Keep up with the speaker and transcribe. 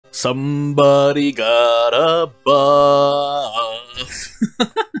Somebody got a buff.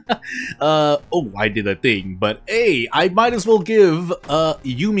 Oh, I did a thing, but hey, I might as well give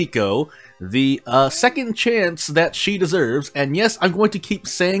Yumiko the second chance that she deserves. And yes, I'm going to keep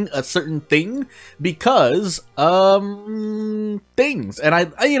saying a certain thing because things, and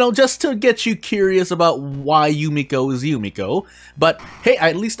I you know, just to get you curious about why Yumiko is Yumiko. But hey,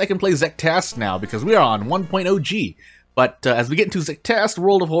 at least I can play Zektask now because we are on 1.0 G. But as we get into Zektask,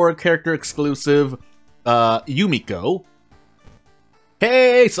 World of Horror character exclusive, Yumiko.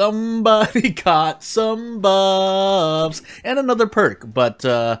 Hey, somebody got some buffs and another perk, but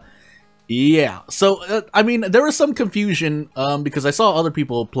yeah. So I mean, there was some confusion because I saw other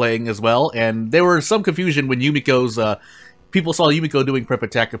people playing as well, and there was some confusion when Yumiko's people saw Yumiko doing prep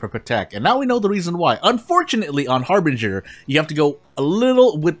attack and prep attack, and now we know the reason why. Unfortunately, on Harbinger, you have to go a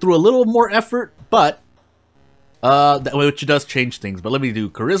little through a little more effort, but which does change things. But let me do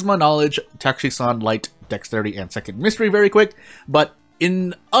Charisma, Knowledge, Takshisan, Light, Dexterity, and Second Mystery very quick. But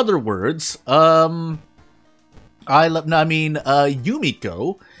in other words, Yumiko,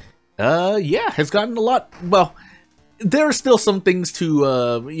 yeah, has gotten a lot, well, there are still some things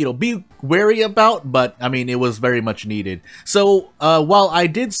to, you know, be wary about, but, I mean, it was very much needed. So, while I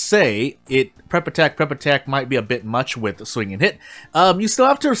did say prep attack might be a bit much with swing and hit, you still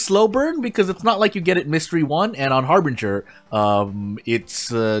have to slow burn because it's not like you get it Mystery 1, and on Harbinger,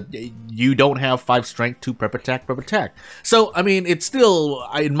 it's, you don't have 5 strength to prep attack. So, I mean, it's still,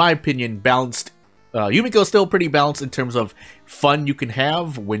 in my opinion, balanced. Yumiko's still pretty balanced in terms of fun you can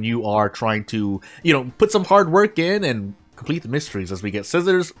have when you are trying to, you know, put some hard work in and complete the mysteries as we get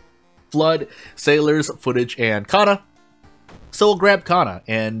Scissors, Flood, Sailors, Footage, and Kana. So we'll grab Kana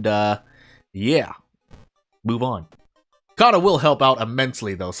and, yeah, move on. Kana will help out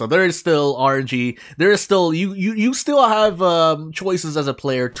immensely though, so there is still RNG, there is still, you still have choices as a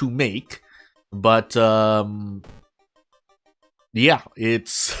player to make, but, yeah,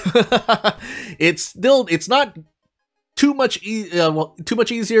 it's it's not too much too much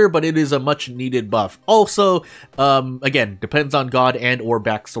easier, but it is a much needed buff. Also, again, depends on God and or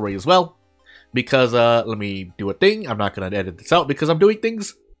backstory as well. Because let me do a thing. I'm not gonna edit this out because I'm doing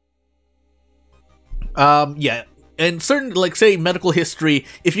things. Yeah. And certain, like, say, medical history,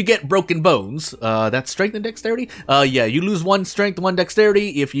 if you get broken bones, that's strength and dexterity? Yeah, you lose 1 strength, 1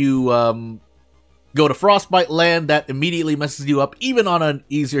 dexterity. If you, go to Frostbite Land, that immediately messes you up, even on an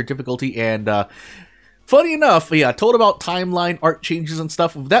easier difficulty, and, funny enough, yeah, told about timeline, art changes and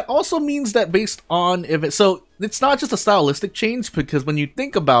stuff, that also means that based on, so, it's not just a stylistic change, because when you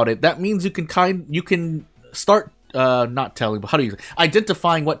think about it, that means you can start, not telling, but how do you,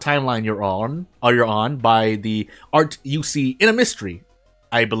 identifying what timeline you're on by the art you see in a mystery.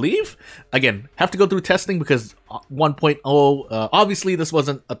 I believe. Again, have to go through testing because 1.0, obviously this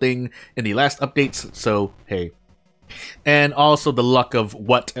wasn't a thing in the last updates, so hey. And also the luck of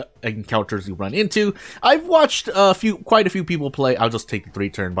what encounters you run into. I've watched quite a few people play. I'll just take the 3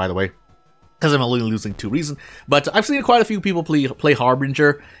 turn, by the way, because I'm only losing 2 reasons. But I've seen quite a few people play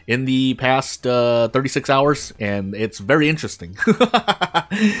Harbinger in the past 36 hours, and it's very interesting.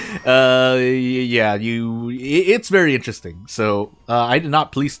 Yeah, it's very interesting. So I did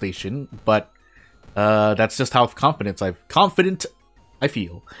not police station, but that's just how confident I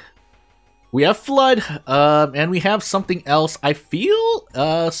feel. We have Flood, and we have something else, I feel,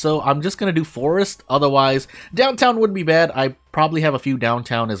 so I'm just gonna do Forest, otherwise, Downtown wouldn't be bad. I probably have a few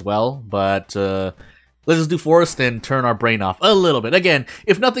Downtown as well, but, let's just do Forest and turn our brain off a little bit. Again,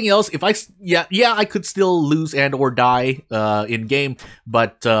 if nothing else, yeah, I could still lose and or die, in-game,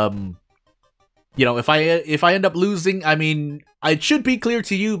 but, you know, if I end up losing, I mean, it should be clear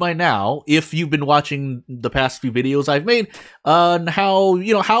to you by now, if you've been watching the past few videos I've made, on how,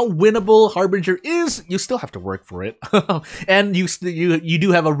 you know, how winnable Harbinger is. You still have to work for it. And you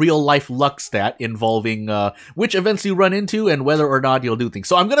do have a real life luck stat involving which events you run into and whether or not you'll do things.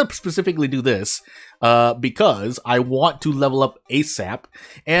 So I'm going to specifically do this because I want to level up ASAP.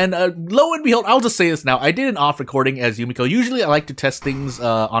 And lo and behold, I'll just say this now. I did an off recording as Yumiko. Usually I like to test things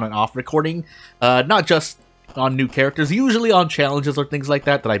on an off recording, not just on new characters, usually on challenges or things like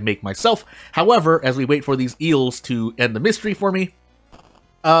that I make myself. However, as we wait for these eels to end the mystery for me,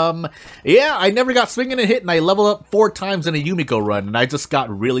 yeah, I never got swinging a hit, and I leveled up 4 times in a Yumiko run, and I just got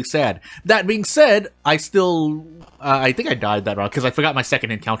really sad. That being said, I still, I think I died that round, because I forgot my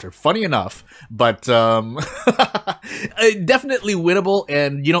second encounter, funny enough, but, definitely winnable,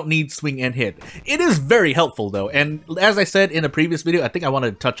 and you don't need swing and hit. It is very helpful, though, and as I said in a previous video, I think I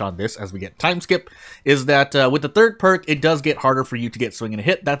wanted to touch on this as we get time skip, is that, with the 3rd perk, it does get harder for you to get swing and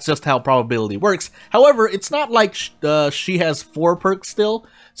hit. That's just how probability works. However, it's not like she has 4 perks still.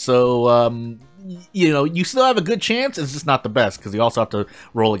 So, you know, you still have a good chance. It's just not the best, because you also have to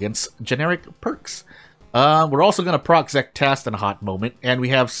roll against generic perks. We're also going to proc Zektast in a hot moment, and we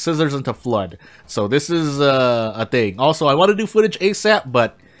have Scissors into Flood. So this is a thing. Also, I want to do footage ASAP,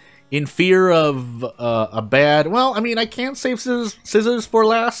 but in fear of a bad... Well, I mean, I can save Scissors for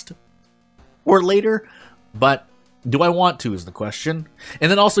last or later, but do I want to is the question. And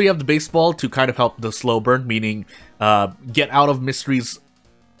then also you have the Baseball to kind of help the slow burn, meaning get out of mysteries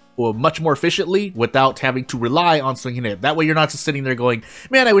much more efficiently without having to rely on swing and hit. That way you're not just sitting there going,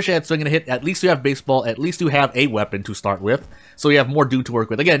 man, I wish I had swing and hit. At least you have Baseball. At least you have a weapon to start with. So you have more Doom to work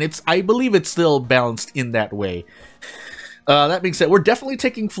with. Again, I believe it's still balanced in that way. That being said, we're definitely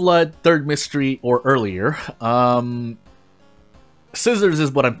taking Flood, third mystery, or earlier. Scissors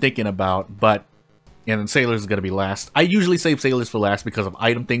is what I'm thinking about, and then Sailors is going to be last. I usually save Sailors for last because of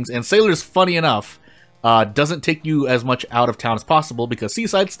item things, and Sailors, funny enough, doesn't take you as much out of town as possible because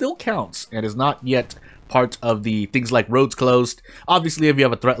Seaside still counts and is not yet part of the things like roads closed. Obviously, if you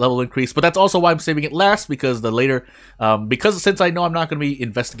have a threat level increase, but that's also why I'm saving it last, because the later, since I know I'm not going to be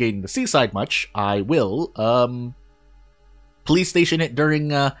investigating the Seaside much, I will police station it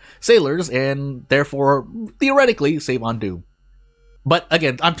during Sailors and therefore theoretically save on Doom. But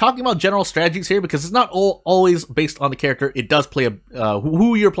again, I'm talking about general strategies here because it's not always based on the character. It does play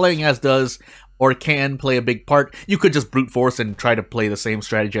who you're playing as does or can play a big part. You could just brute force and try to play the same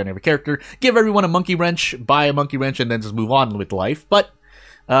strategy on every character. Give everyone a monkey wrench, buy a monkey wrench, and then just move on with life. But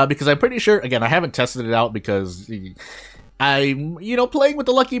because I'm pretty sure, again, I haven't tested it out because I'm, playing with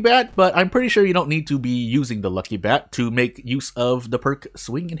the Lucky Bat, but I'm pretty sure you don't need to be using the Lucky Bat to make use of the perk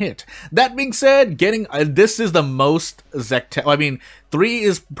Swing and Hit. That being said, this is the most Zektast. I mean, 3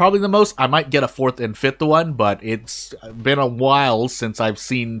 is probably the most. I might get a 4th and 5th one, but it's been a while since I've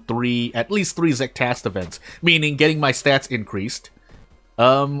seen at least 3 Zektast events, meaning getting my stats increased.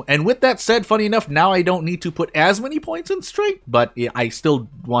 And with that said, funny enough, now I don't need to put as many points in Strength, but I still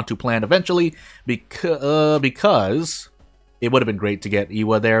want to plan eventually because it would have been great to get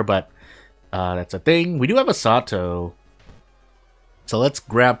Iwa there, but that's a thing. We do have a Sato. So let's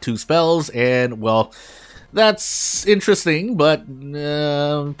grab 2 spells, and, well, that's interesting, but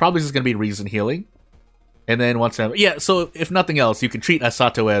probably just going to be Reason Healing. And then once so if nothing else, you can treat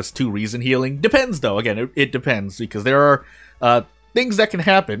Asato as 2 Reason Healing. Depends, though. Again, it depends, because there are things that can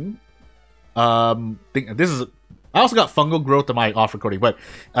happen. I also got Fungal Growth in my off recording, but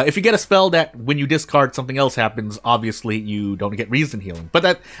if you get a spell that when you discard something else happens, obviously you don't get Reason Healing.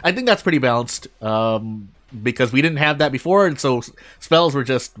 But I think that's pretty balanced, because we didn't have that before, and so spells were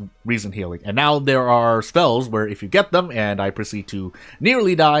just Reason Healing. And now there are spells where if you get them, and I proceed to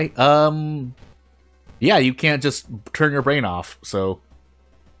nearly die, yeah, you can't just turn your brain off, so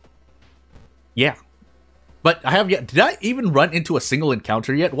yeah. But did I even run into a single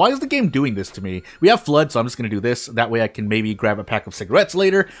encounter yet? Why is the game doing this to me? We have Flood, so I'm just going to do this. That way I can maybe grab a pack of cigarettes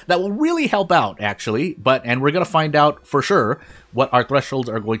later. That will really help out, actually. And we're going to find out for sure what our thresholds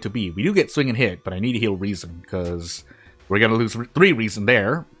are going to be. We do get Swing and Hit, but I need to heal Reason, because we're going to lose 3 Reason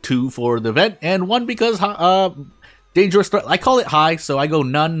there. 2 for the event, and 1 because Dangerous Threat. I call it high, so I go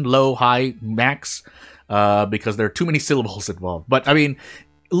none, low, high, max, because there are too many syllables involved. But, I mean,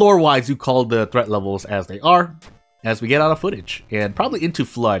 lore-wise, you call the threat levels as they are, as we get out of footage, and probably into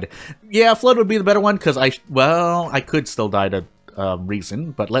Flood. Yeah, Flood would be the better one, because I could still die to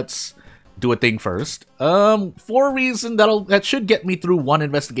Reason, but let's do a thing first. For Reason, that should get me through 1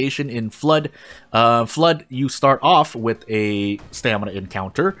 investigation in Flood. Flood, you start off with a stamina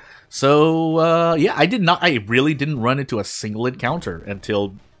encounter, so yeah, I really didn't run into a single encounter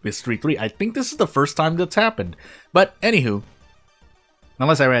until Mystery 3. I think this is the first time that's happened, but anywho.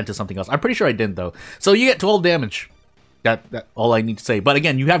 Unless I ran into something else. I'm pretty sure I didn't, though. So you get 12 damage. That's all I need to say. But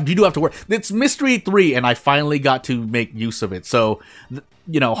again, you do have to work. It's Mystery 3, and I finally got to make use of it. So,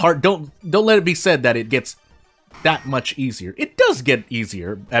 don't let it be said that it gets that much easier. It does get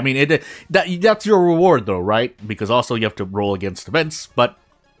easier. I mean, that's your reward, though, right? Because also you have to roll against events. But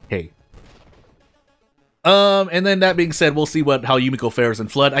hey. And then that being said, we'll see how Yumiko fares in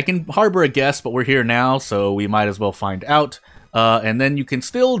Flood. I can harbor a guess, but we're here now, so we might as well find out. And then you can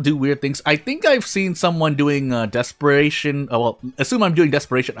still do weird things. I think I've seen someone doing Desperation. Well, assume I'm doing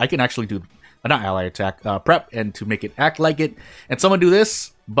Desperation. I can actually do, not Ally Attack, Prep, and to make it act like it. And someone do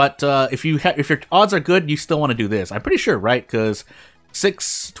this, but if your odds are good, you still want to do this. I'm pretty sure, right? Because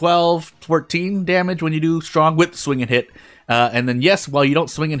 6, 12, 14 damage when you do Strong with Swing and Hit. And then, yes, while you don't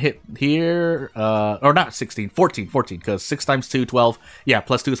swing and hit here, or not 16, 14, because 6 times 2, 12. Yeah,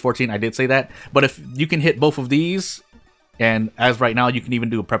 plus 2 is 14. I did say that. But if you can hit both of these, and as right now, you can even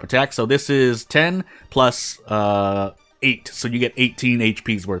do a prep attack. So this is 10 plus 8, so you get 18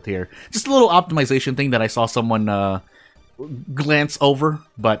 HP's worth here. Just a little optimization thing that I saw someone glance over,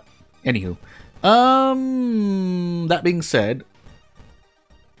 but anywho. That being said,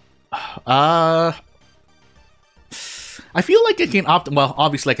 I feel like I can well,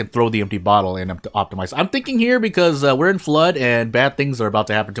 obviously I can throw the empty bottle and optimize. I'm thinking here because we're in Flood and bad things are about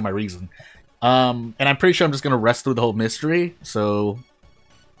to happen to my reason. And I'm pretty sure I'm just going to rest through the whole mystery, so...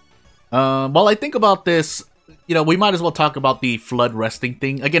 while I think about this, you know, we might as well talk about the Flood resting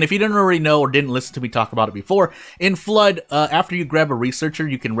thing. Again, if you didn't already know or didn't listen to me talk about it before, in Flood, after you grab a researcher,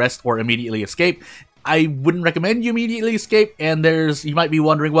 you can rest or immediately escape. I wouldn't recommend you immediately escape, and you might be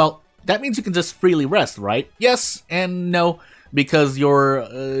wondering, well, that means you can just freely rest, right? Yes and no, because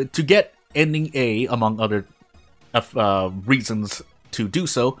you're, to get ending A, among other reasons to do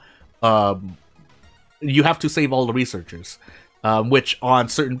so, you have to save all the researchers, which on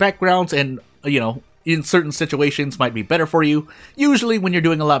certain backgrounds and, you know, in certain situations might be better for you. Usually when you're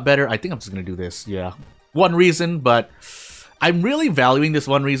doing a lot better, I think I'm just going to do this, yeah. One reason, but I'm really valuing this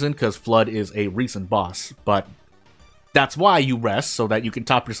one reason because Flood is a recent boss, but that's why you rest, so that you can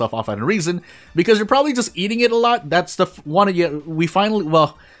top yourself off on a reason, because you're probably just eating it a lot. That's the one of you, we finally,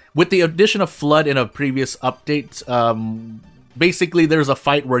 well, with the addition of Flood in a previous update, basically there's a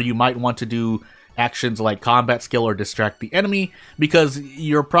fight where you might want to do actions like combat skill or distract the enemy, because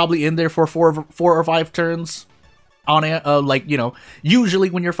you're probably in there for four or five turns on it, like, you know, usually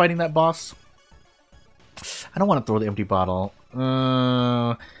when you're fighting that boss. I don't want to throw the empty bottle.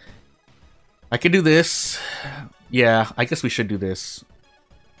 I can do this. Yeah, I guess we should do this.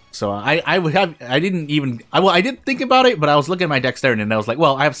 So I did think about it, but I was looking at my dexterity and I was like,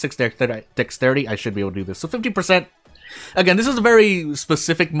 well, I have 6 dexterity, I should be able to do this. So 50%. Again, this is a very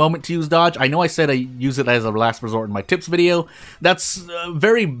specific moment to use dodge. I know I said I use it as a last resort in my tips video. That's a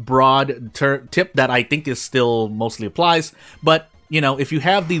very broad tip that I think is still mostly applies. But, you know, if you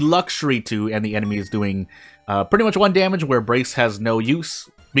have the luxury to, and the enemy is doing pretty much 1 damage where brace has no use,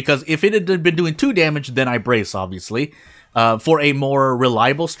 because if it had been doing 2 damage, then I brace, obviously, for a more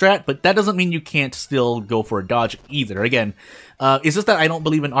reliable strat, but that doesn't mean you can't still go for a dodge either. Again, it's just that I don't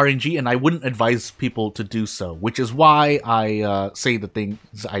believe in RNG, and I wouldn't advise people to do so, which is why I say the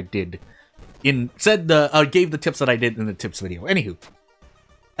things I did. Gave the tips that I did in the tips video. Anywho,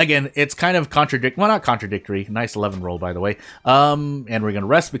 again, it's kind of well, not contradictory. Nice 11 roll, by the way. And we're gonna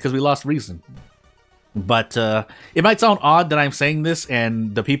rest because we lost reason. But it might sound odd that I'm saying this,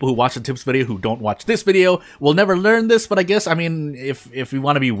 and the people who watch the tips video who don't watch this video will never learn this, but I guess, I mean, if you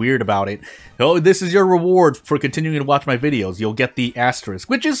want to be weird about it, oh, this is your reward for continuing to watch my videos. You'll get the asterisk,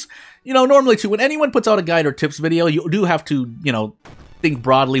 which is, you know, normally too, when anyone puts out a guide or tips video, you do have to, you know, think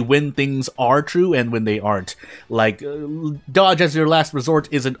broadly when things are true and when they aren't. Like, dodge as your last resort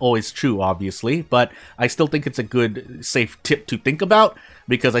isn't always true, obviously, but I still think it's a good, safe tip to think about,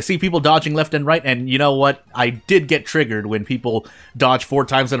 because I see people dodging left and right, and you know what? I did get triggered when people dodge 4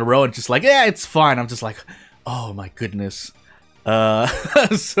 times in a row and just like, yeah, it's fine. I'm just like, oh my goodness. So,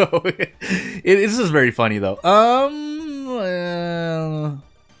 this is very funny, though.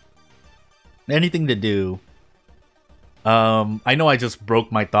 Anything to do. I know I just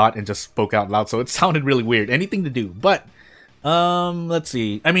broke my thought and just spoke out loud, so it sounded really weird. Anything to do, but, let's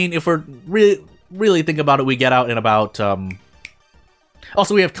see. I mean, if we're really think about it, we get out in about,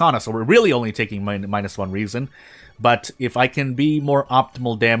 also we have Kana, so we're really only taking -1 reason, but if I can be more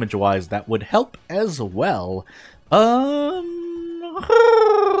optimal damage-wise, that would help as well.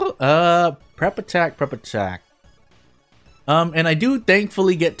 Prep attack. And I do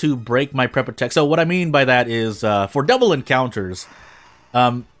thankfully get to break my prep attack. So what I mean by that is, for double encounters,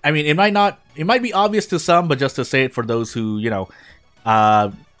 I mean, it might be obvious to some, but just to say it for those who, you know,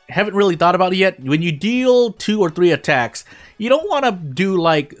 haven't really thought about it yet, when you deal 2 or 3 attacks, you don't want to do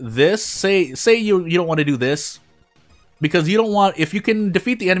like this. Say you don't want to do this, because you don't want, if you can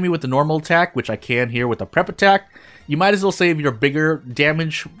defeat the enemy with the normal attack, which I can here with the prep attack, you might as well save your bigger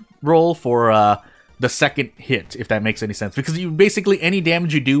damage roll for, the second hit, if that makes any sense, because you basically, any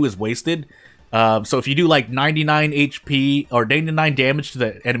damage you do is wasted. So if you do like 99 HP or 99 damage to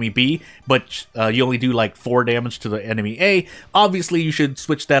the enemy B, but you only do like 4 damage to the enemy A, obviously you should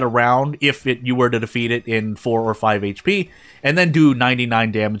switch that around if you were to defeat it in 4 or 5 HP, and then do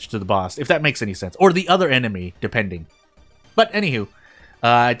 99 damage to the boss, if that makes any sense, or the other enemy, depending. But anywho,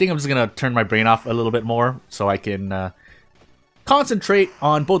 I think I'm just gonna turn my brain off a little bit more so I can concentrate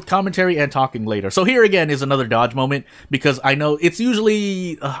on both commentary and talking later. So here again is another dodge moment, because I know it's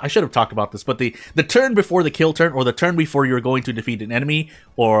usually, I should have talked about this, but the turn before the kill turn, or the turn before you're going to defeat an enemy,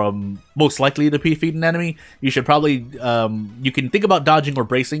 or most likely to defeat an enemy, you should probably, you can think about dodging or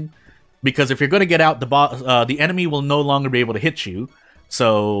bracing. because if you're going to get out, the enemy will no longer be able to hit you.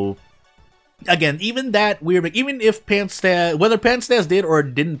 So again, even that weird, even if whether Panstas did or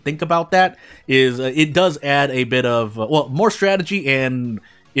didn't think about that, is it does add a bit of well, more strategy and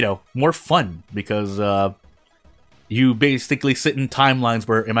more fun, because you basically sit in timelines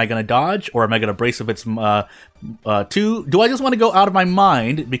where am I going to dodge or am I going to brace if it's two? Do I just want to go out of my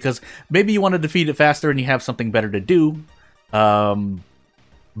mind because maybe you want to defeat it faster and you have something better to do?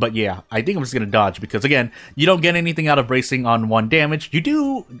 But yeah, I think I'm just going to dodge because, again, you don't get anything out of bracing on 1 damage.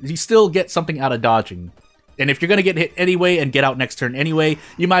 You still get something out of dodging. And if you're going to get hit anyway and get out next turn anyway,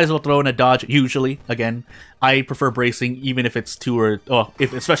 you might as well throw in a dodge, usually. Again, I prefer bracing even if it's 2 or... Oh,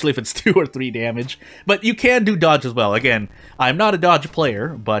 especially if it's 2 or 3 damage. But you can do dodge as well. Again, I'm not a dodge player,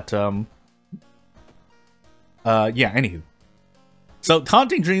 but... yeah, anywho. So,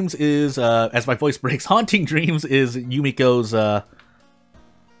 Haunting Dreams is, as my voice breaks, Haunting Dreams is Yumiko's,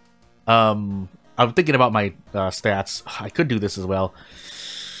 I'm thinking about my stats. I could do this as well.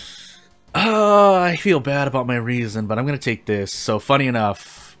 I feel bad about my reason, but I'm going to take this. So, funny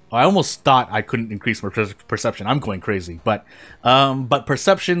enough, I almost thought I couldn't increase my perception. I'm going crazy. But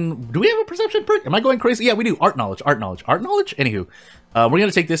perception... Do we have a perception perk? Am I going crazy? Yeah, we do. Art knowledge. Anywho, we're going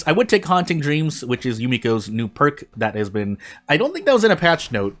to take this. I would take Haunting Dreams, which is Yumiko's new perk that has been... I don't think that was in a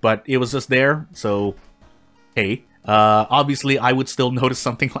patch note, but it was just there. So, hey... obviously I would still notice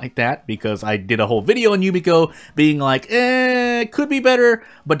something like that because I did a whole video on Yumiko being like, could be better,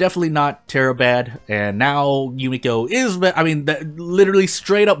 but definitely not bad. And now Yumiko is, I mean, literally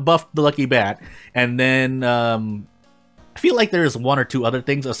straight up buffed the Lucky Bat. And then, I feel like there's 1 or 2 other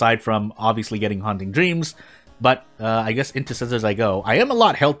things aside from obviously getting Haunting Dreams. But, I guess into scissors I go. I am a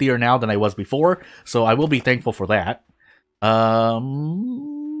lot healthier now than I was before, so I will be thankful for that.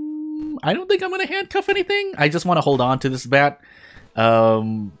 I don't think I'm going to handcuff anything. I just want to hold on to this bat.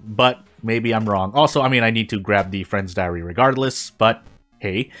 But maybe I'm wrong. Also, I mean, I need to grab the Friend's Diary regardless. But,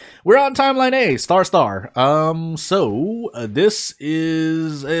 hey, we're on Timeline A. Star. So, this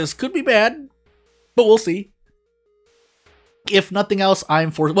could be bad. But we'll see. If nothing else,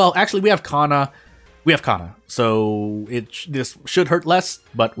 I'm forced... Well, actually, we have Kana. So, this should hurt less.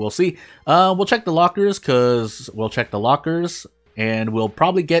 But we'll see. We'll check the lockers, and we'll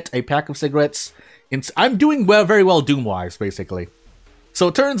probably get a pack of cigarettes. I'm doing very well Doom-wise, basically. So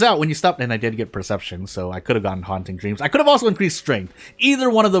it turns out when you stop... And I did get Perception, so I could have gotten Haunting Dreams. I could have also increased Strength. Either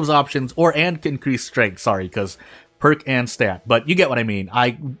one of those options, and increased Strength. Sorry, because perk and stat. But you get what I mean.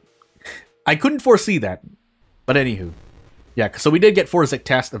 I couldn't foresee that. But anywho. Yeah, so we did get 4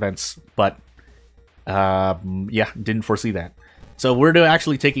 Zectast events, but... yeah, didn't foresee that. So we're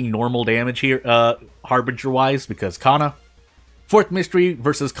actually taking normal damage here, Harbinger-wise, because Kana... 4th Mystery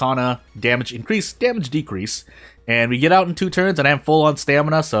versus Kana, damage increase, damage decrease. And we get out in 2 turns, and I am full on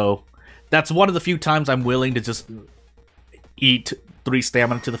stamina, so that's one of the few times I'm willing to just eat 3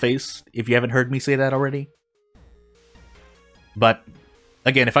 stamina to the face, if you haven't heard me say that already. But,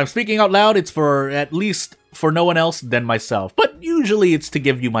 again, if I'm speaking out loud, it's at least for no one else than myself. But usually it's to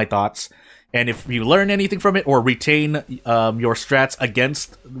give you my thoughts. And if you learn anything from it, or retain your strats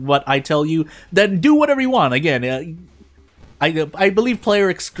against what I tell you, then do whatever you want. Again, I believe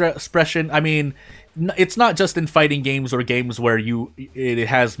player expression, I mean, it's not just in fighting games or games where it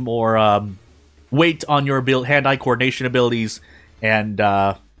has more weight on your hand-eye coordination abilities and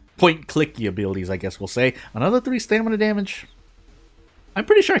point-clicky abilities, I guess we'll say. Another 3 stamina damage? I'm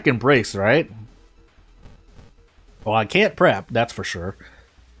pretty sure I can brace, right? Well, I can't prep, that's for sure.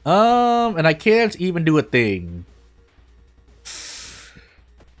 And I can't even do a thing.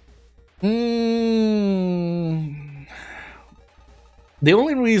 The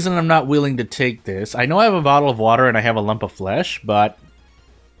only reason I'm not willing to take this... I know I have a bottle of water and I have a lump of flesh, but...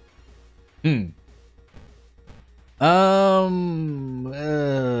 I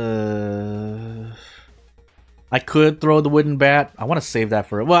could throw the wooden bat. I want to save that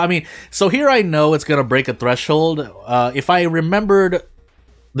for... Well, I mean, so here I know it's going to break a threshold. If I remembered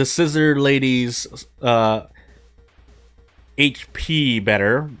the Scissor Lady's HP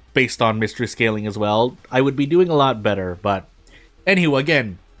better, based on mystery scaling as well, I would be doing a lot better, but... Anywho,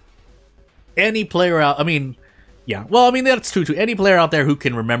 again, any player out... I mean, yeah. Well, I mean, that's true, too. Any player out there who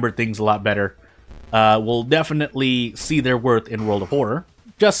can remember things a lot better will definitely see their worth in World of Horror.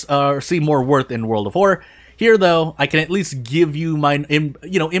 Just see more worth in World of Horror. Here, though, I can at least give you my...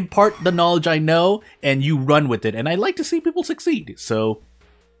 impart the knowledge I know, and you run with it. And I like to see people succeed. So,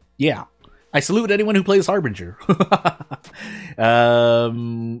 yeah. I salute anyone who plays Harbinger.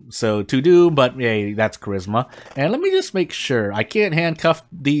 So to do, but hey, that's charisma. And let me just make sure. I can't handcuff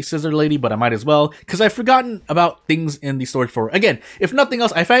the scissor lady, but I might as well, because I've forgotten about things in the storage for. Again, if nothing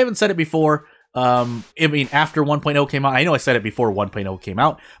else, if I haven't said it before, I mean, after 1.0 came out, I know I said it before 1.0 came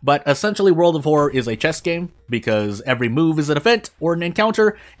out, but essentially World of Horror is a chess game because every move is an event or an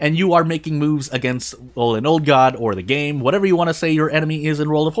encounter, and you are making moves against, well, an old god or the game, whatever you want to say your enemy is in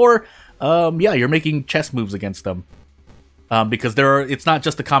World of Horror. Yeah, you're making chess moves against them. Because it's not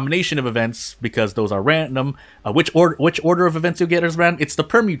just a combination of events, because those are random. Which order of events you get is random. It's the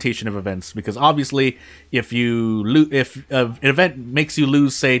permutation of events, because obviously, if an event makes you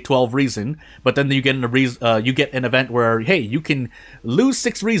lose, say, 12 reason, but then you get an event where, hey, you can lose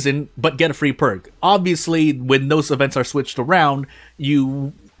 6 reason but get a free perk. Obviously, when those events are switched around,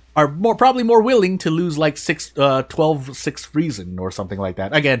 you are probably more willing to lose like 12 6 reason or something like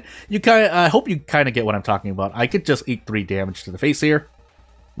that. Again, I hope you kind of get what I'm talking about. I could just eat 3 damage to the face here.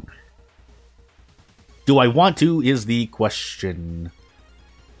 Do I want to is the question.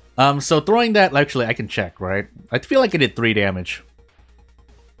 So throwing that, actually I can check, right? I feel like I did 3 damage.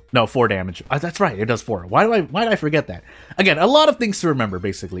 No, 4 damage. That's right, it does 4. Why did I forget that? Again, a lot of things to remember,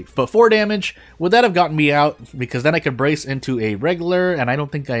 basically. But 4 damage, would that have gotten me out? Because then I could brace into a regular, and I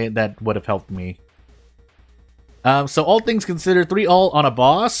don't think that would have helped me. So all things considered, 3 all on a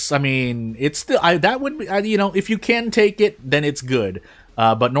boss. I mean, it's still that would be, you know, if you can take it, then it's good.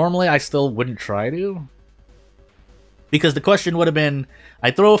 But normally I still wouldn't try to. Because the question would have been,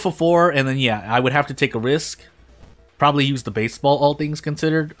 I throw it for 4, and then yeah, I would have to take a risk. Probably use the baseball, all things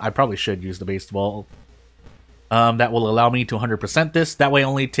considered. I probably should use the baseball. That will allow me to 100% this. That way I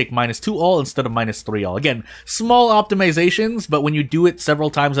only take -2 all instead of -3 all. Again, small optimizations, but when you do it several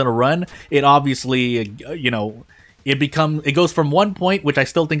times in a run, it obviously, you know, it goes from 1 point, which I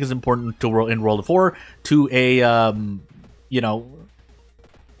still think is important in World of Horror, to a, you know,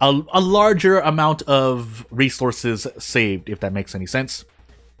 a larger amount of resources saved, if that makes any sense.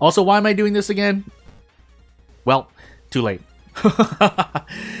 Also, why am I doing this again? Well, too late. So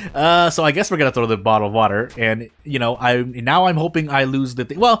I guess we're gonna throw the bottle of water, and you know, I'm hoping I lose the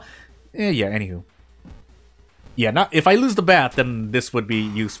thing. Well, yeah. Anywho, yeah. If I lose the bath, then this would be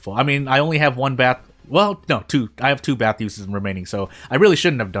useful. I mean, I only have 1 bath. Well, no, 2. I have 2 bath uses remaining, so I really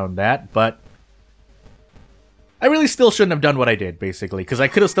shouldn't have done that. But I really still shouldn't have done what I did, basically, because I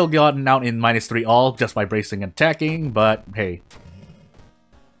could have still gotten out in -3 all just by bracing and attacking. But hey.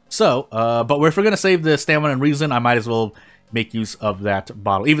 So, but if we're going to save the stamina and reason, I might as well make use of that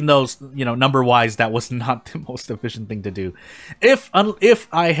bottle. Even though, you know, number-wise, that was not the most efficient thing to do. If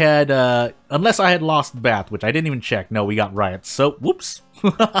I had, unless I had lost Bath, which I didn't even check. No, we got Riots. So, whoops.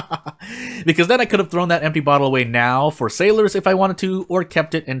 Because then I could have thrown that empty bottle away now for Sailors if I wanted to, or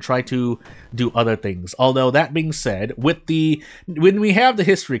kept it and tried to do other things. Although, that being said, when we have the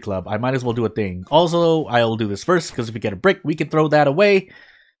History Club, I might as well do a thing. Also, I'll do this first, because if we get a brick, we can throw that away.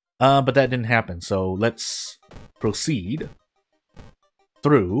 But that didn't happen, so let's proceed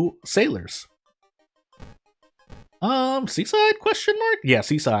through Sailors. Seaside, question mark? Yeah,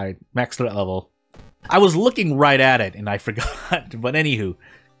 Seaside, max threat level. I was looking right at it, and I forgot, but anywho.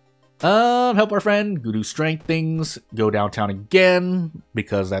 Help our friend, go do strength things, go downtown again,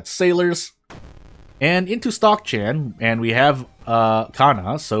 because that's Sailors. And into Stockchan, and we have,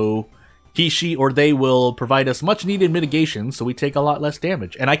 Kana, so he, she, or they will provide us much-needed mitigation, so we take a lot less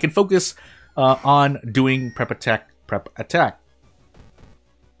damage. And I can focus on doing prep attack.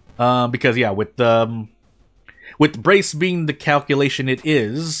 Because, yeah, with Brace being the calculation it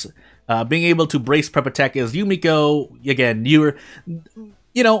is, being able to Brace prep attack as Yumiko, again, you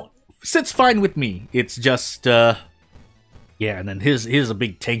know, sits fine with me. It's just, yeah, and then here's a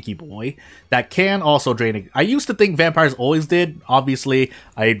big tanky boy that can also drain it. I used to think vampires always did. Obviously,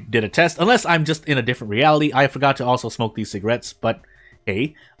 I did a test. Unless I'm just in a different reality. I forgot to also smoke these cigarettes, but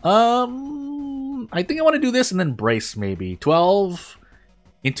hey. I think I want to do this and then brace, maybe. 12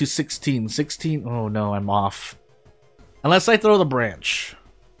 into 16. 16. Oh, no, I'm off. Unless I throw the branch.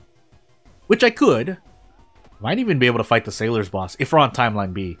 Which I could. Might even be able to fight the Sailors boss if we're on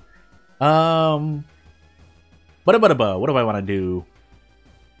Timeline B. What do I want to do?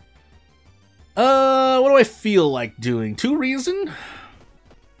 What do I feel like doing? 2 reason?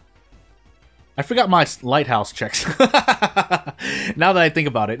 I forgot my lighthouse checks. Now that I think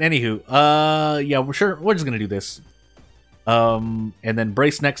about it. Anywho, yeah, we're just gonna do this. And then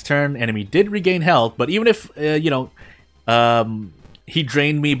brace next turn. Enemy did regain health, but even if, you know, he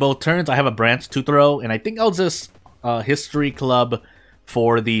drained me both turns, I have a branch to throw, and I think I'll just, History Club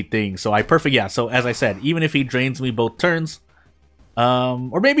for the thing. So yeah, so as I said, even if he drains me both turns,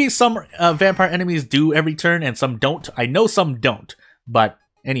 Or maybe some vampire enemies do every turn and some don't. I know some don't, but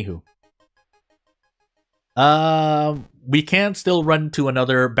anywho. We can still run to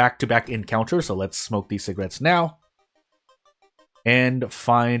another back-to-back encounter, so let's smoke these cigarettes now. And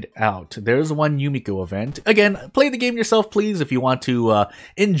find out. There's one Yumiko event. Again, play the game yourself, please, if you want to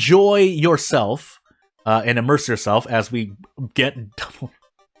enjoy yourself and immerse yourself as we get double.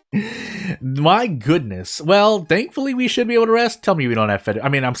 My goodness. Well, thankfully we should be able to rest. Tell me we don't have fed. I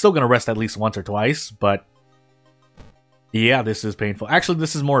mean, I'm still going to rest at least once or twice, but yeah, this is painful. Actually,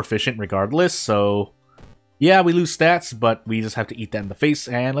 this is more efficient regardless, so yeah, we lose stats, but we just have to eat that in the face.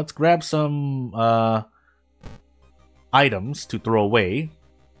 And let's grab some items to throw away.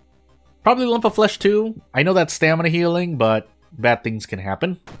 Probably a lump of flesh too. I know that's stamina healing, but bad things can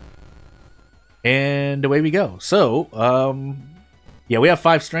happen. And away we go. So, yeah, we have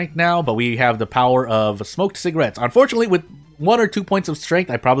 5 strength now, but we have the power of smoked cigarettes. Unfortunately, with 1 or 2 points of strength,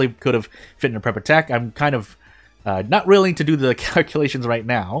 I probably could have fit in a prep attack. I'm kind of not willing to do the calculations right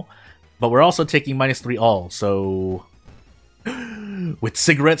now, but we're also taking -3 all, so with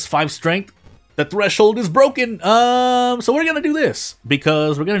cigarettes, 5 strength, the threshold is broken. So we're gonna do this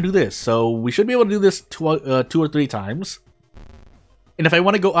because we're gonna do this. So we should be able to do this 2 or 3 times. And if I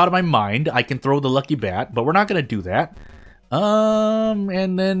want to go out of my mind, I can throw the lucky bat, but we're not gonna do that.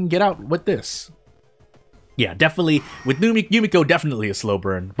 And then get out with this. Yeah, definitely with Yumiko, definitely a slow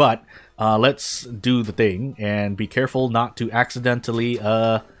burn. But let's do the thing and be careful not to accidentally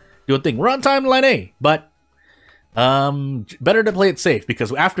do a thing. We're on timeline A, but better to play it safe,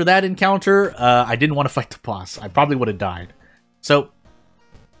 because after that encounter, I didn't want to fight the boss. I probably would have died. So,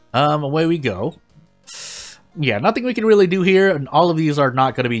 away we go. Yeah, nothing we can really do here, and all of these are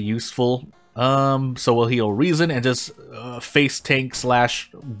not going to be useful. So we'll heal Reason and just face tank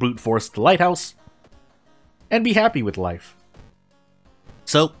 / brute force the lighthouse, and be happy with life.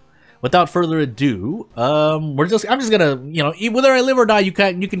 So, without further ado, I'm just gonna, you know, whether I live or die, you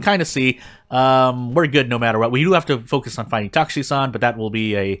can kind of see, we're good no matter what. We do have to focus on finding Takushi-san, but that will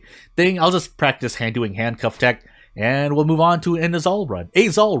be a thing. I'll just practice doing handcuff tech, and we'll move on to an Azal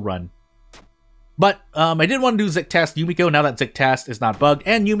run. But I did want to do Zectast Yumiko now that Zectast is not bugged,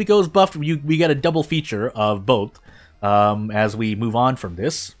 and Yumiko's buffed. We get a double feature of both as we move on from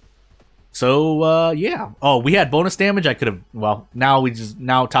this. So, yeah. Oh, we had bonus damage. I could have... Well, now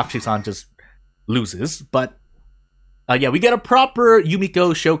Takushi-san just loses. But, yeah, we get a proper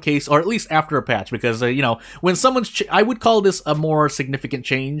Yumiko showcase, or at least after a patch. Because, you know, when someone's... I would call this a more significant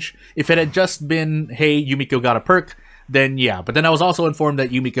change. If it had just been, hey, Yumiko got a perk, then yeah. But then I was also informed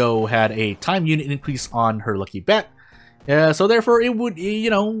that Yumiko had a time unit increase on her lucky bet. So, therefore, it would, you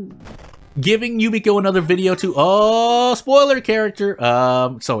know... Giving Yumiko another video to, oh, spoiler character.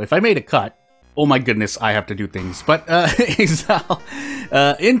 So if I made a cut, oh my goodness, I have to do things. But Azal,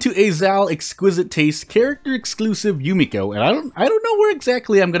 into Azal Exquisite Taste character exclusive Yumiko, and I don't know where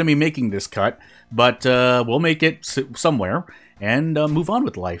exactly I'm going to be making this cut, but we'll make it somewhere and move on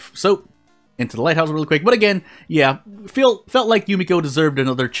with life. So into the lighthouse really quick. But again, yeah, felt like Yumiko deserved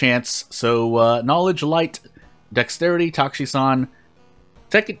another chance. So knowledge, light, dexterity, Takushi-san.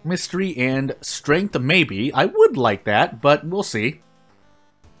 Second mystery and strength, maybe. I would like that, but we'll see.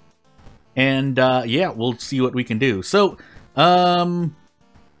 And, yeah, we'll see what we can do. So,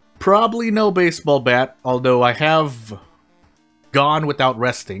 probably no baseball bat, although I have gone without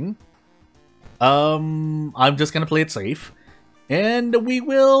resting. I'm just gonna play it safe. And we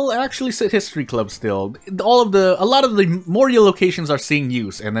will actually set History Club still. A lot of the Moria locations are seeing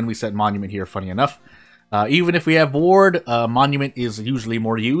use, and then we set Monument here, funny enough. Even if we have Ward, Monument is usually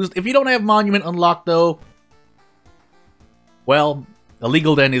more used. If you don't have Monument unlocked, though, well,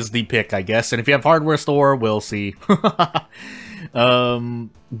 Illegal Den is the pick, I guess. And if you have Hardware Store, we'll see. But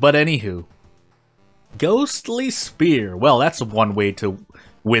anywho. Ghostly Spear. Well, that's one way to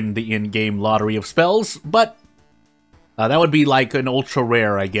win the in-game lottery of spells, but that would be like an ultra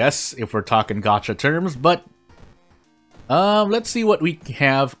rare, I guess, if we're talking gacha terms, but let's see what we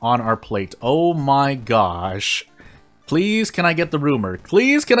have on our plate. Oh my gosh. Please, can I get the rumor?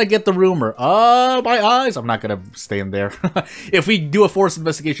 Please, can I get the rumor? Oh, my eyes! I'm not gonna stay in there. If we do a forced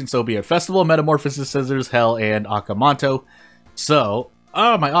investigation, so be it. Festival, Metamorphosis, Scissors, Hell, and Akamanto. So,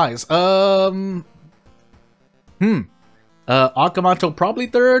 oh, my eyes. Akamanto probably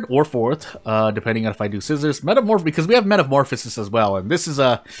 3rd or 4th, depending on if I do Scissors. Because we have Metamorphosis as well, and this is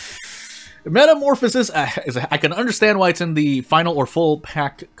a... Metamorphosis, I can understand why it's in the final or full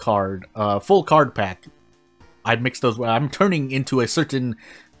pack card, full card pack. I'd mix those. I'm turning into a certain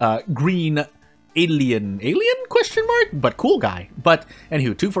green alien question mark, but cool guy. But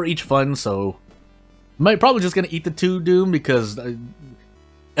anywho, 2 for each fun, so Might probably just gonna eat the 2 Doom because,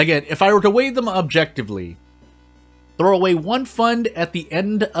 again, if I were to weigh them objectively, throw away 1 fund at the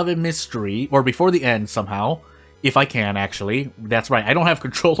end of a mystery, or before the end somehow, if I can, actually. That's right, I don't have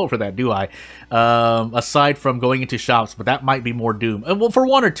control over that, do I? Aside from going into shops, but that might be more Doom. Well, for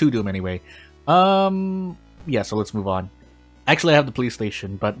 1 or 2 Doom, anyway. Yeah, so let's move on. Actually, I have the police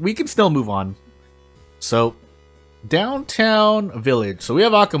station, but we can still move on. So, downtown village. So we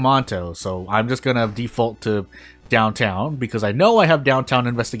have Akamanto, so I'm just gonna default to downtown, because I know I have downtown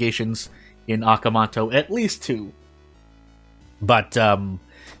investigations in Akamanto, at least 2. But,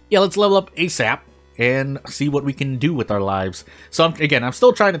 yeah, let's level up ASAP and see what we can do with our lives. So, I'm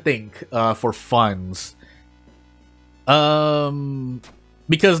still trying to think for funds.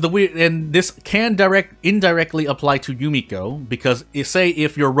 Because this can indirectly apply to Yumiko, because say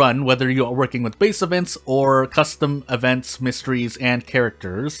if you're run, whether you're working with base events or custom events, mysteries, and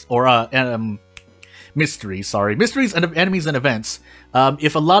characters, or mysteries and enemies and events,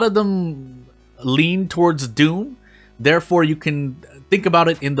 if a lot of them lean towards Doom, therefore you can think about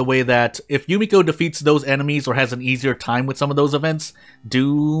it in the way that if Yumiko defeats those enemies or has an easier time with some of those events,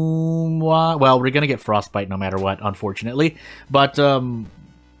 Doom, well, we're gonna get Frostbite no matter what, unfortunately. But,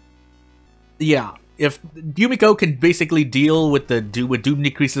 yeah, if Yumiko can basically deal with Doom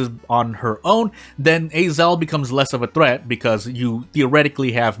decreases on her own, then Azel becomes less of a threat because you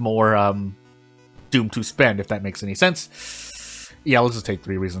theoretically have more Doom to spend, if that makes any sense. Yeah, let's just take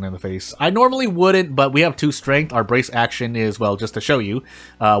 3 Reason in the face. I normally wouldn't, but we have 2 strength. Our brace action is, well, just to show you,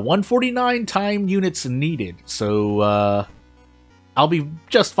 149 time units needed. So, I'll be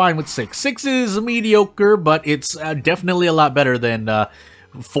just fine with 6. 6 is mediocre, but it's definitely a lot better than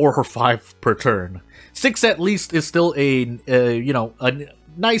 4 or 5 per turn. 6 at least is still a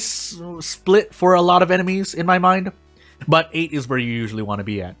nice split for a lot of enemies in my mind. But 8 is where you usually want to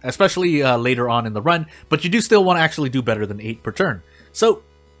be at, especially later on in the run, but you do still want to actually do better than 8 per turn. So,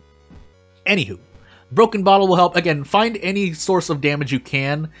 anywho, Broken Bottle will help. Again, find any source of damage you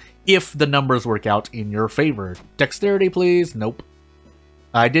can if the numbers work out in your favor. Dexterity, please. Nope.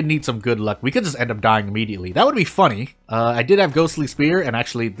 I did need some good luck. We could just end up dying immediately. That would be funny. I did have Ghostly Spear, and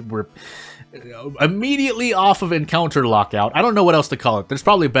actually we're immediately off of Encounter Lockout. I don't know what else to call it. There's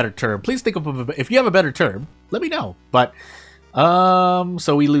probably a better term. Please think of if you have a better term, let me know. But,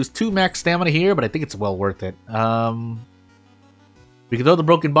 so we lose 2 max stamina here, but I think it's well worth it. We can throw the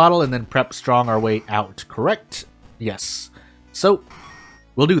Broken Bottle and then prep strong our way out, correct? Yes. So,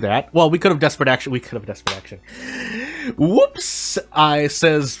 we'll do that. Well, we could have Desperate Action. Whoops!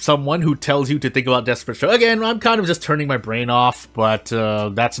 Says someone who tells you to think about Desperate Strike. Again, I'm kind of just turning my brain off, but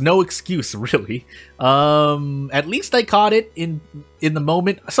that's no excuse, really. At least I caught it in the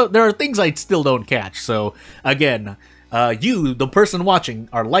moment. So there are things I still don't catch. So, again, you, the person watching,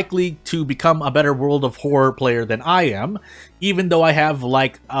 are likely to become a better World of Horror player than I am, even though I have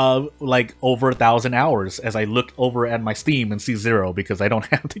like over 1,000 hours. As I look over at my Steam and see 0 because I don't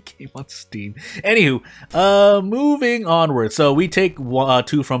have the game on Steam. Anywho, moving onward. So we take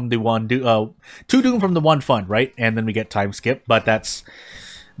 2 from the 2 Doom from the 1 fund, right? And then we get time skip, but that's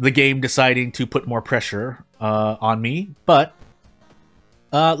the game deciding to put more pressure on me. But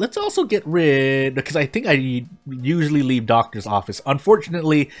let's also get rid, because I think I usually leave Doctor's Office.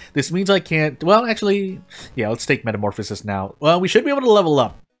 Unfortunately, this means I can't, well, actually, yeah, let's take Metamorphosis now. Well, we should be able to level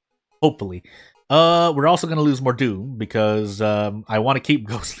up, hopefully. We're also going to lose more Doom, because I want to keep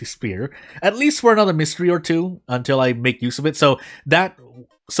Ghostly Spear, at least for another mystery or 2, until I make use of it. So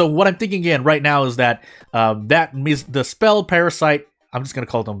what I'm thinking again right now is that, the spell Parasite, I'm just going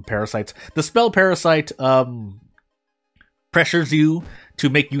to call them Parasites, the spell Parasite, pressures you to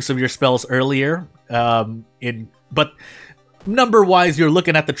make use of your spells earlier, but number-wise, you're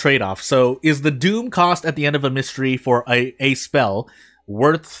looking at the trade-off. So, is the Doom cost at the end of a mystery for a spell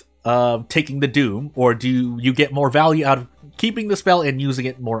worth taking the Doom, or do you get more value out of keeping the spell and using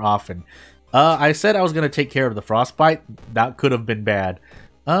it more often? I said I was going to take care of the Frostbite. That could have been bad.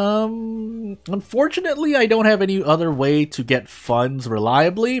 Unfortunately, I don't have any other way to get funds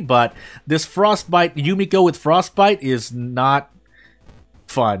reliably, but this Frostbite, Yumiko with Frostbite is not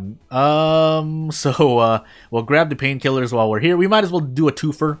fun. So we'll grab the painkillers while we're here. We might as well do a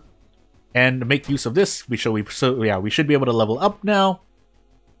twofer and make use of this. We should be able to level up now.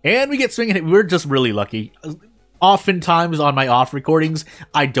 And we get swinging hit. We're just really lucky. Oftentimes on my off recordings,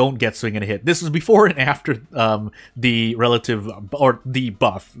 I don't get swing and a hit. This is before and after the relative, or the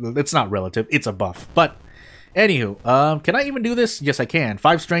buff. It's not relative, it's a buff. But, anywho, can I even do this? Yes, I can.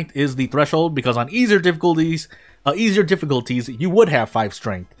 5 strength is the threshold, because on easier difficulties, you would have 5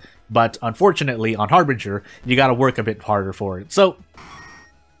 strength. But, unfortunately, on Harbinger, you gotta work a bit harder for it. So,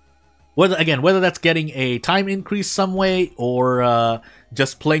 Whether that's getting a time increase some way or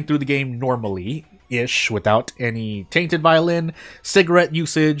just playing through the game normally-ish without any tainted violin, cigarette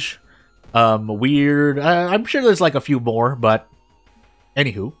usage, weird. I'm sure there's like a few more, but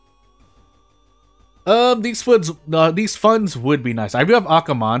anywho. These funds would be nice. I do have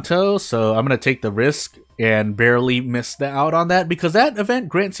Akamanto, so I'm gonna take the risk and barely miss out on that because that event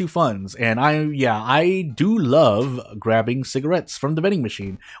grants you funds, and I do love grabbing cigarettes from the vending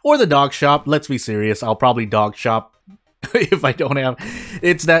machine or the dog shop. Let's be serious, I'll probably dog shop if I don't have.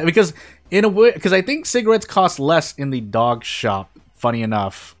 It's that because in a way, because I think cigarettes cost less in the dog shop. Funny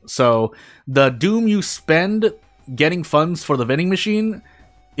enough, so the doom you spend getting funds for the vending machine.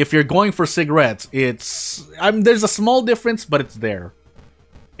 If you're going for cigarettes, there's a small difference, but it's there.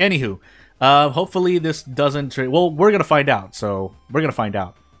 Anywho, hopefully this doesn't drain. Well, we're gonna find out. So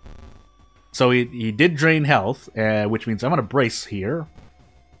So he did drain health, which means I'm gonna brace here.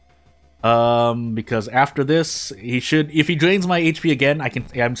 Because after this, he should. If he drains my HP again,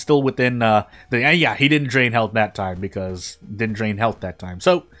 I'm still within. Yeah, he didn't drain health that time because didn't drain health that time.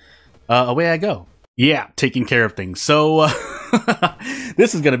 So away I go. Yeah, taking care of things. So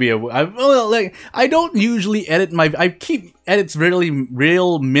this is gonna be I don't usually edit I keep edits really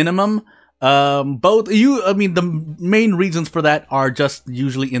real minimum. I mean, the main reasons for that are just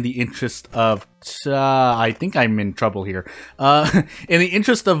usually in the interest of I think I'm in trouble here. In the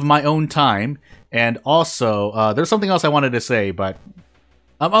interest of my own time, and also there's something else I wanted to say, but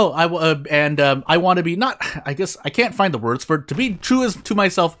I want to be I guess I can't find the words for it, to be true to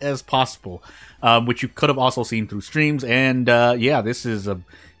myself as possible. Which you could have also seen through streams, and yeah, this is a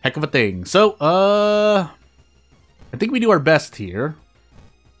heck of a thing. So, I think we do our best here,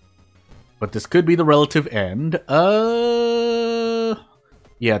 but this could be the relative end.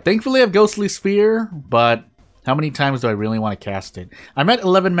 Yeah, thankfully I have Ghostly Spear, but how many times do I really want to cast it? I'm at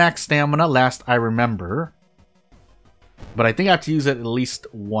 11 max stamina, last I remember, but I think I have to use it at least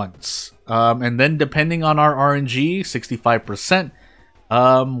once. And then depending on our RNG, 65%,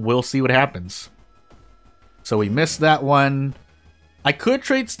 we'll see what happens. So we missed that one. I could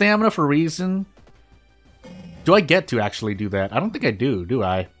trade stamina for reason. Do I get to actually do that? I don't think I do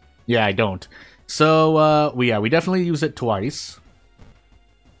I? Yeah, I don't. So, we definitely use it twice.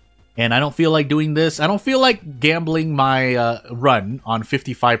 And I don't feel like doing this. I don't feel like gambling my run on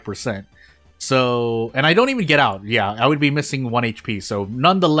 55%. So, and I don't even get out. Yeah, I would be missing 1 HP. So,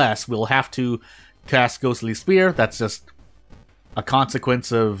 nonetheless, we'll have to cast Ghostly Spear. That's just a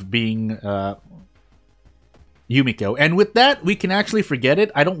consequence of being Yumiko. And with that, we can actually forget it.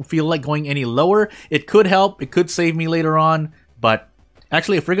 I don't feel like going any lower. It could help. It could save me later on. But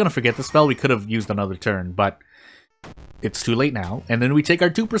actually, if we're going to forget the spell, we could have used another turn. But it's too late now. And then we take our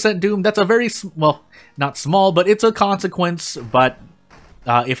 2% Doom. That's a very, well, not small, but it's a consequence. But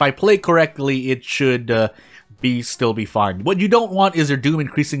if I play correctly, it should still be fine. What you don't want is your Doom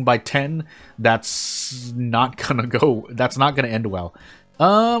increasing by 10. That's not gonna end well.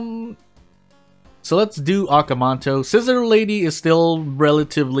 So let's do Akamanto. Scissor Lady is still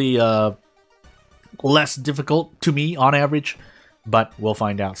relatively less difficult to me on average, but we'll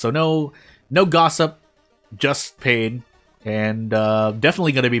find out. So no gossip, just pain, and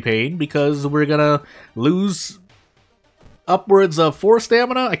definitely gonna be pain because we're gonna lose upwards of 4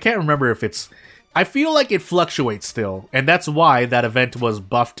 stamina. I can't remember if it's. I feel like it fluctuates still, and that's why that event was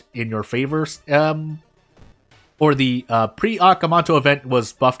buffed in your favor. Or the pre-Akamanto event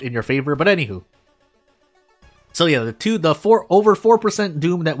was buffed in your favor, but anywho. So yeah, over 4%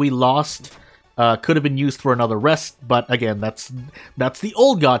 Doom that we lost could have been used for another rest, but again, that's the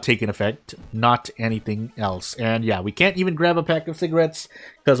old god taking effect, not anything else. And yeah, we can't even grab a pack of cigarettes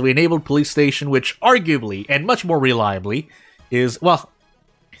because we enabled Police Station, which arguably, and much more reliably, is, well,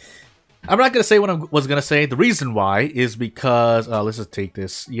 I'm not going to say what I was going to say. The reason why is because, let's just take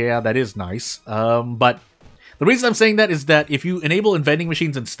this. Yeah, that is nice. But the reason I'm saying that is that if you enable vending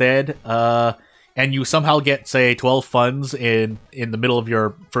machines instead, and you somehow get, say, 12 funds in the middle of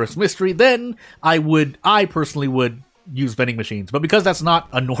your first mystery, then I personally would use vending machines. But because that's not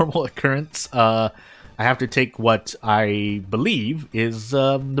a normal occurrence, I have to take what I believe is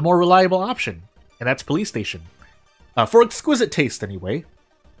the more reliable option, and that's Police Station. For exquisite taste, anyway.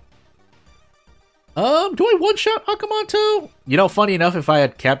 Do I one-shot Akamanto? You know, funny enough, if I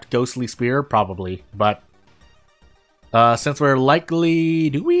had kept Ghostly Spear, probably. But, since we're likely...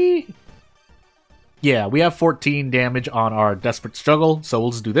 Do we? Yeah, we have 14 damage on our Desperate Struggle, so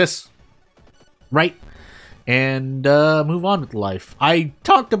we'll just do this. Right? And, move on with life. I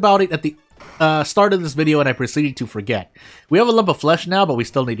talked about it at the start of this video, and I proceeded to forget. We have a lump of flesh now, but we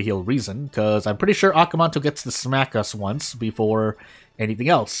still need to heal Reason, because I'm pretty sure Akamanto gets to smack us once before anything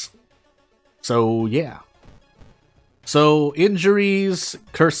else. So, yeah. So, injuries,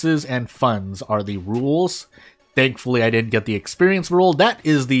 curses, and funds are the rules. Thankfully, I didn't get the experience rule. That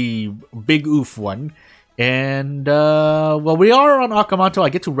is the big oof one. And, well, we are on Akamanto. I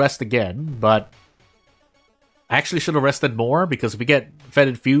get to rest again, but I actually should have rested more, because if we get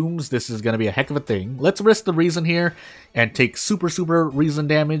fetid fumes, this is going to be a heck of a thing. Let's risk the reason here and take super reason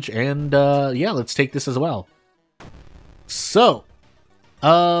damage, and, yeah, let's take this as well. So,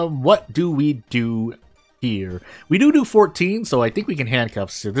 what do we do here? We do 14, so I think we can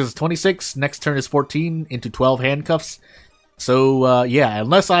handcuffs. This is 26, next turn is 14 into 12 handcuffs. So, yeah,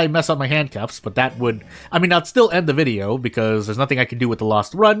 unless I mess up my handcuffs, but that would... I mean, I'd still end the video, because there's nothing I can do with the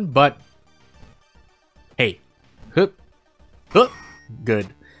lost run, but... Hey. Hup. Hup. Good.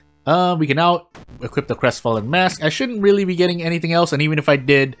 We can now equip the Crestfallen Mask. I shouldn't really be getting anything else, and even if I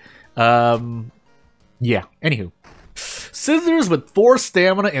did, yeah, anywho. Scissors with 4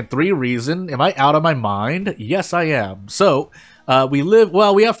 stamina and 3 reason. Am I out of my mind? Yes, I am. So, we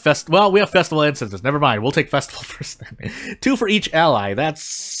have festival and scissors. Never mind. We'll take festival first. 2 for each ally.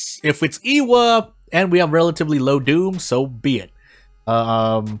 That's if it's Iwa and we have relatively low doom, so be it.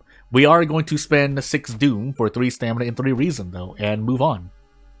 We are going to spend 6 doom for 3 stamina and 3 reason though, and move on.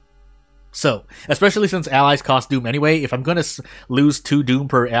 So, especially since allies cost doom anyway, if I'm gonna lose 2 doom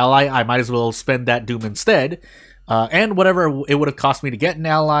per ally, I might as well spend that doom instead. And whatever it would have cost me to get an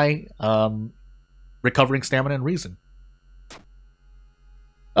ally, recovering stamina and reason.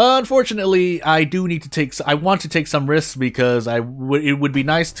 Unfortunately, I do need to take... I want to take some risks because it would be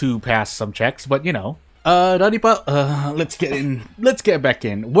nice to pass some checks, but you know. Danipa, let's get in. Let's get back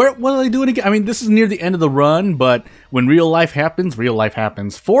in. What are they doing again? I mean, this is near the end of the run, but when real life happens, real life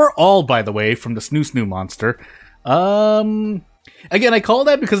happens. For all, by the way, from the Snoo monster. Again, I call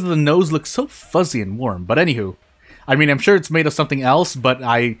that because the nose looks so fuzzy and warm, but anywho. I mean, I'm sure it's made of something else, but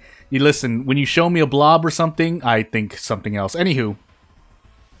you listen, when you show me a blob or something, I think something else. Anywho.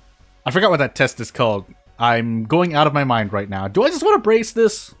 I forgot what that test is called. I'm going out of my mind right now. Do I just want to brace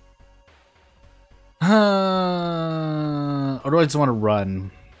this? Or do I just want to run?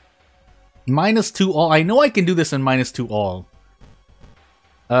 -2 all. I know I can do this in -2 all.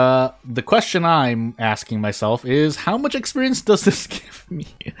 The question I'm asking myself is, how much experience does this give me?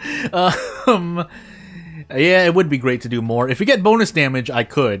 Yeah, it would be great to do more. If we get bonus damage, I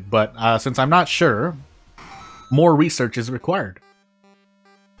could, but since I'm not sure, more research is required.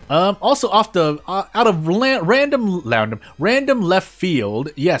 Also, out of random left field,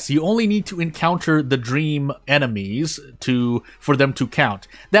 yes, you only need to encounter the dream enemies for them to count.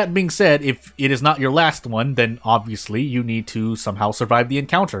 That being said, if it is not your last one, then obviously you need to somehow survive the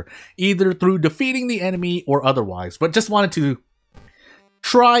encounter, either through defeating the enemy or otherwise. But just wanted to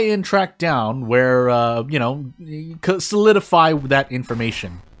try and track down where, you know, solidify that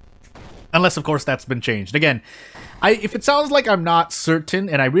information. Unless, of course, that's been changed. Again, if it sounds like I'm not certain,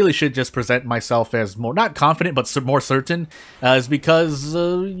 and I really should just present myself as more, not confident, but more certain, is because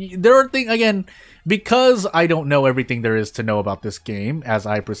there are things, again, because I don't know everything there is to know about this game, as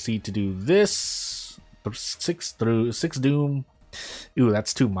I proceed to do this, 6 doom, ooh,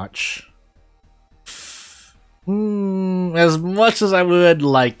 that's too much. As much as I would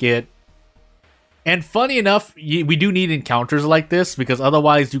like it. And funny enough, we do need encounters like this, because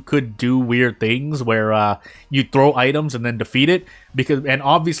otherwise you could do weird things where you throw items and then defeat it, and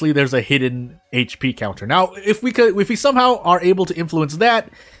obviously there's a hidden HP counter. Now, if we somehow are able to influence that,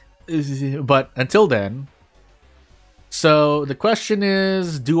 but until then, so the question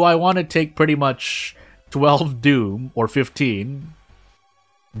is, do I want to take pretty much 12 doom or 15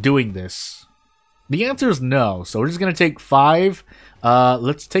 doing this? The answer is no, so we're just gonna take 5.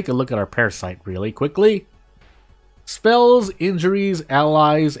 Let's take a look at our parasite really quickly. Spells, injuries,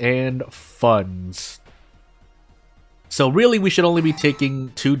 allies, and funds. So really, we should only be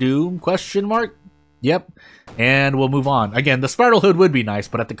taking 2 doom, question mark? Yep. And we'll move on. Again, the Spiral Hood would be nice,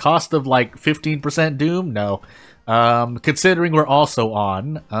 but at the cost of like 15% doom? No. Considering we're also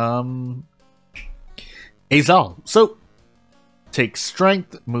on Azal. So take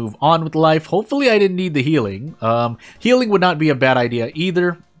strength, move on with life. Hopefully I didn't need the healing. Healing would not be a bad idea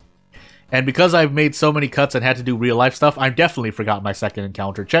either. And because I've made so many cuts and had to do real life stuff, I definitely forgot my second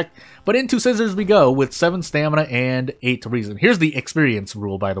encounter check. But into scissors we go with 7 stamina and 8 reason. Here's the experience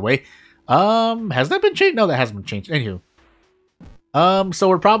rule, by the way. Has that been changed? No, that hasn't been changed. Anywho. So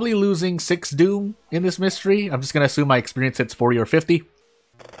we're probably losing 6 doom in this mystery. I'm just gonna assume my experience hits 40 or 50.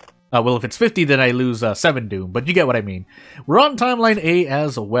 Well, if it's 50, then I lose 7 doom, but you get what I mean. We're on timeline A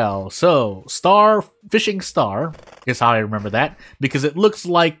as well. So, fishing star is how I remember that, because it looks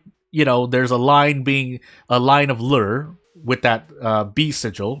like, you know, there's a line of lure with that B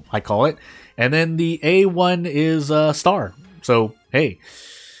sigil, I call it. And then the A1 is star. So, hey,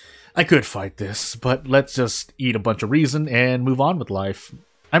 I could fight this, but let's just eat a bunch of reason and move on with life.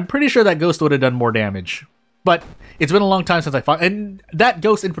 I'm pretty sure that ghost would have done more damage. But it's been a long time since I fought, and that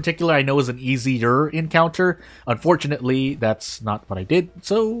ghost in particular I know is an easier encounter. Unfortunately, that's not what I did,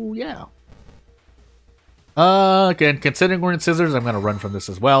 so yeah. Again, considering we're in scissors, I'm going to run from this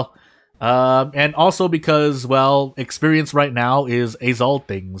as well. And also because, well, experience right now is Azal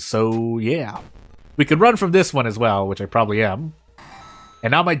things, so yeah. We could run from this one as well, which I probably am. And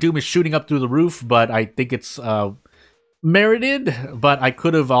now my Doom is shooting up through the roof, but I think it's merited, but I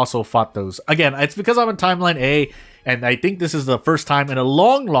could have also fought those. Again, it's because I'm in Timeline A, and I think this is the first time in a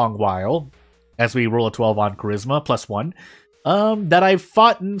long, long while, as we roll a 12 on Charisma, +1, that I've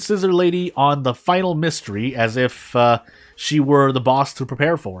fought Scissor Lady on the final mystery as if she were the boss to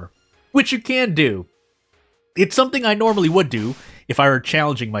prepare for. Which you can do. It's something I normally would do if I were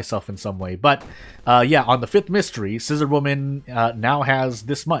challenging myself in some way. But, yeah, on the 5th mystery, Scissor Woman now has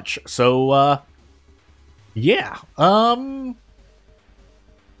this much. So, yeah. I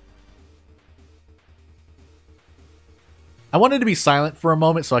wanted to be silent for a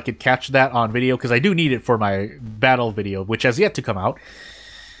moment so I could catch that on video, because I do need it for my battle video, which has yet to come out.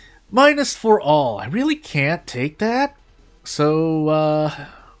 Minus for all. I really can't take that. So,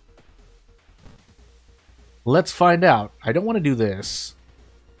 let's find out. I don't want to do this.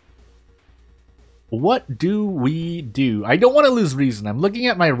 What do we do? I don't want to lose reason. I'm looking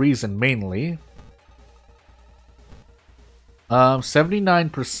at my reason mainly.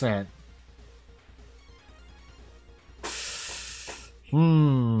 79%.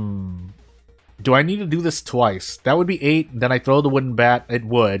 Do I need to do this twice? That would be 8, then I throw the wooden bat. It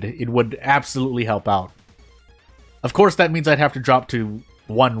would absolutely help out. Of course, that means I'd have to drop to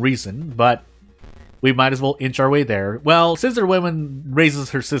 1 reason, but we might as well inch our way there. Well, Scissor Woman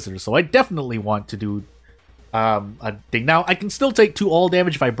raises her scissors, so I definitely want to do a thing. Now, I can still take 2 all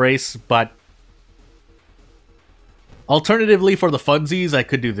damage if I brace, but alternatively, for the funsies, I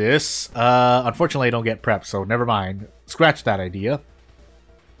could do this. Unfortunately, I don't get prep, so never mind. Scratch that idea.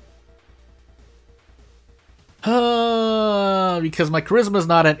 Because my charisma is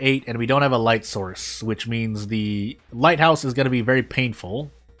not at 8, and we don't have a light source, which means the lighthouse is going to be very painful.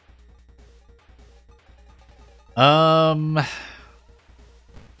 I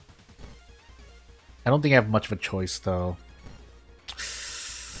don't think I have much of a choice, though.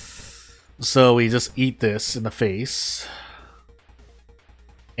 So we just eat this in the face.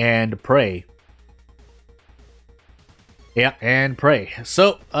 And pray. Yeah, and pray.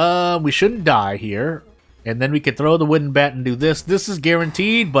 So, we shouldn't die here. And then we can throw the wooden bat and do this. This is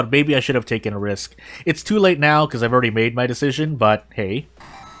guaranteed, but maybe I should have taken a risk. It's too late now, because I've already made my decision, but hey.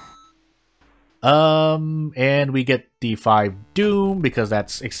 And we get the 5 Doom, because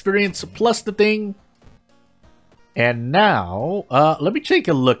that's experience plus the thing. And now, let me take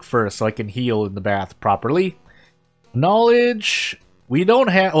a look first so I can heal in the bath properly. Knowledge, we don't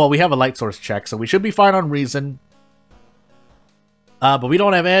have, well, we have a light source check, so we should be fine on reason. But we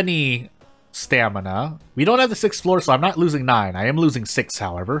don't have any stamina. We don't have the 6th floor, so I'm not losing 9. I am losing 6,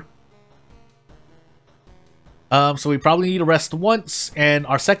 however. So we probably need to rest once, and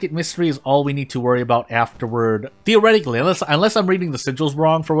our 2nd mystery is all we need to worry about afterward. Theoretically, unless I'm reading the sigils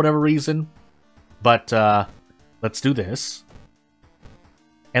wrong for whatever reason. But, let's do this.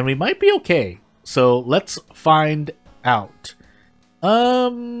 And we might be okay. So let's find out.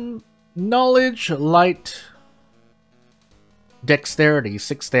 Knowledge, light, dexterity,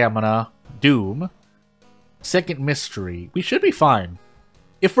 6 stamina, doom, 2nd mystery. We should be fine.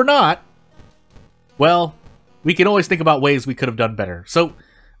 If we're not, well, we can always think about ways we could have done better. So,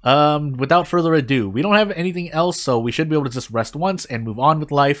 without further ado, we don't have anything else, so we should be able to just rest once and move on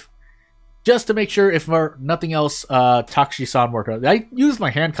with life. Just to make sure, if nothing else, Takshi-san worked out. I used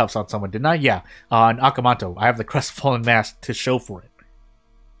my handcuffs on someone, didn't I? Yeah, on Akamanto. I have the crestfallen mask to show for it.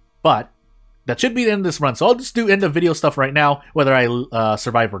 But that should be the end of this run, so I'll just do end of video stuff right now, whether I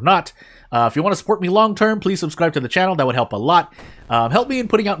survive or not. If you want to support me long term, please subscribe to the channel. That would help a lot. Help me in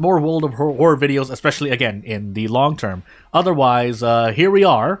putting out more World of Horror videos, especially, again, in the long term. Otherwise, here we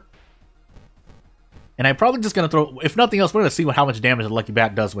are. And I'm probably just going to throw, if nothing else, we're going to see how much damage the Lucky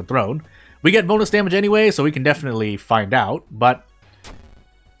Bat does when thrown. We get bonus damage anyway, so we can definitely find out. But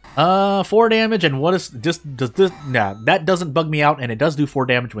 4 damage, and what is just does this? Nah, that doesn't bug me out, and it does do 4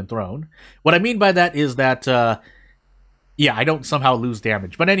 damage when thrown. What I mean by that is that, yeah, I don't somehow lose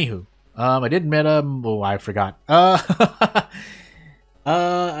damage. But anywho, I did meta. Oh, I forgot.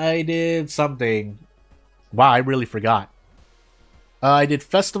 I did something. Wow, I really forgot. I did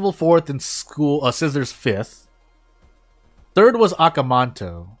Festival 4th and School Scissors 5th. Third was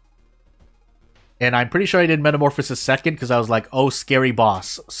Akamanto. And I'm pretty sure I did Metamorphosis second because I was like, oh, scary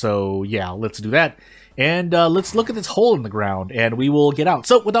boss. So yeah, let's do that. And let's look at this hole in the ground, and we will get out.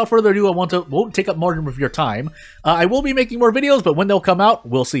 So without further ado, I won't take up more of your time. I will be making more videos, but when they'll come out,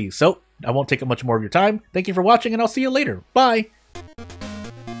 we'll see. So I won't take up much more of your time. Thank you for watching, and I'll see you later. Bye!